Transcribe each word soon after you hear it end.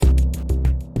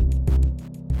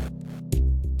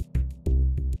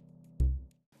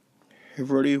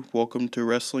everybody, welcome to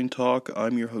Wrestling Talk.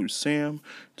 I'm your host Sam.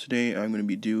 Today I'm going to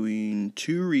be doing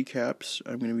two recaps.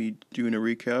 I'm going to be doing a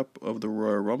recap of the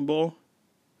Royal Rumble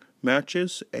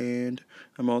matches, and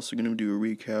I'm also going to do a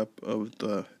recap of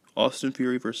the Austin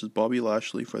Theory versus Bobby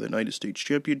Lashley for the United States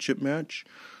Championship match,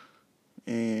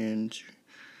 and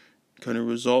kind of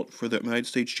result for the United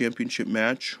States Championship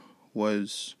match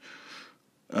was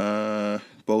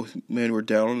both men were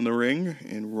down in the ring,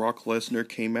 and Brock Lesnar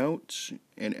came out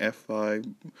and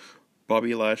F5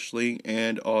 Bobby Lashley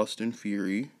and Austin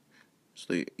Theory.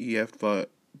 So the F5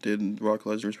 did Brock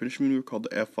Lesnar's finishing move called the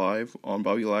F5 on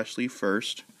Bobby Lashley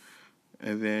first,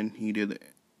 and then he did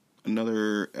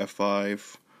another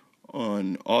F5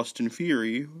 on Austin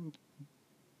Theory,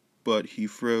 but he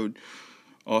throwed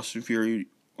Austin Theory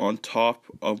on top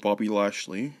of Bobby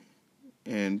Lashley,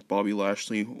 and Bobby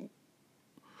Lashley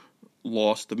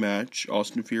lost the match.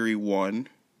 Austin Theory won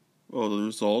the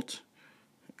result,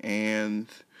 and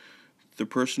the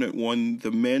person that won the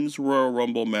men's Royal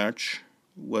Rumble match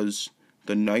was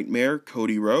the Nightmare,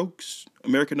 Cody Rhodes.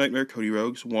 American Nightmare Cody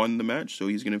Rhodes won the match, so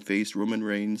he's going to face Roman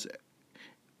Reigns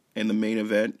in the main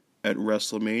event at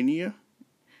WrestleMania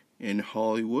in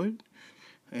Hollywood.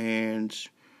 And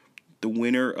the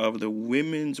winner of the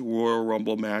women's Royal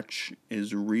Rumble match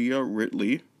is Rhea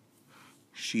Ripley.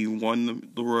 She won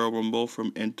the Royal Rumble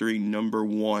from entering number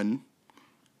 1.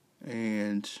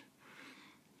 And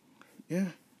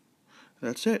yeah,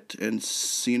 that's it. And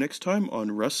see you next time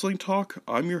on Wrestling Talk.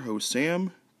 I'm your host,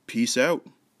 Sam. Peace out.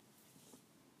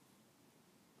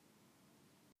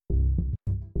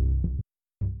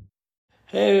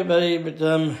 Hey everybody, with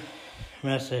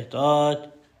Wrestling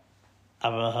Talk.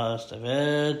 I'm your host,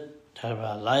 David. Talk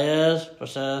about Elias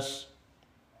versus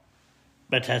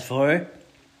Bethesda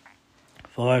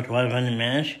for 12-minute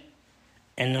match,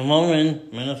 and the Roman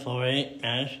Mandatory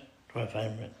match, 12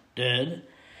 minutes did,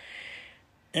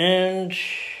 and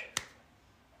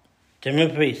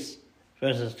Damian Priest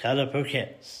versus Tyler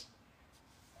Perkins,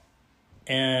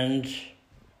 and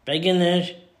Becky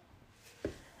Lynch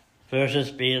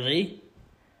versus Bayley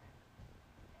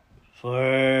for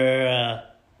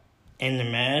in the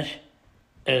match.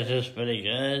 It's just pretty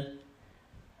good.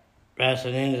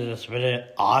 Wrestling is just really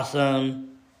awesome.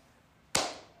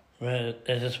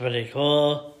 It's just really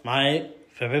cool. My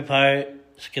favorite part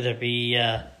is going to be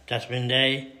Judgment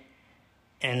Day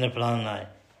and the Bloodline.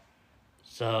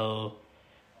 So,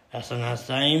 that's the last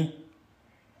time.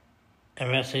 And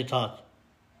Wrestling Talk.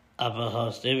 I'm your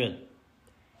host, David.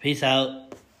 Peace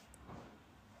out.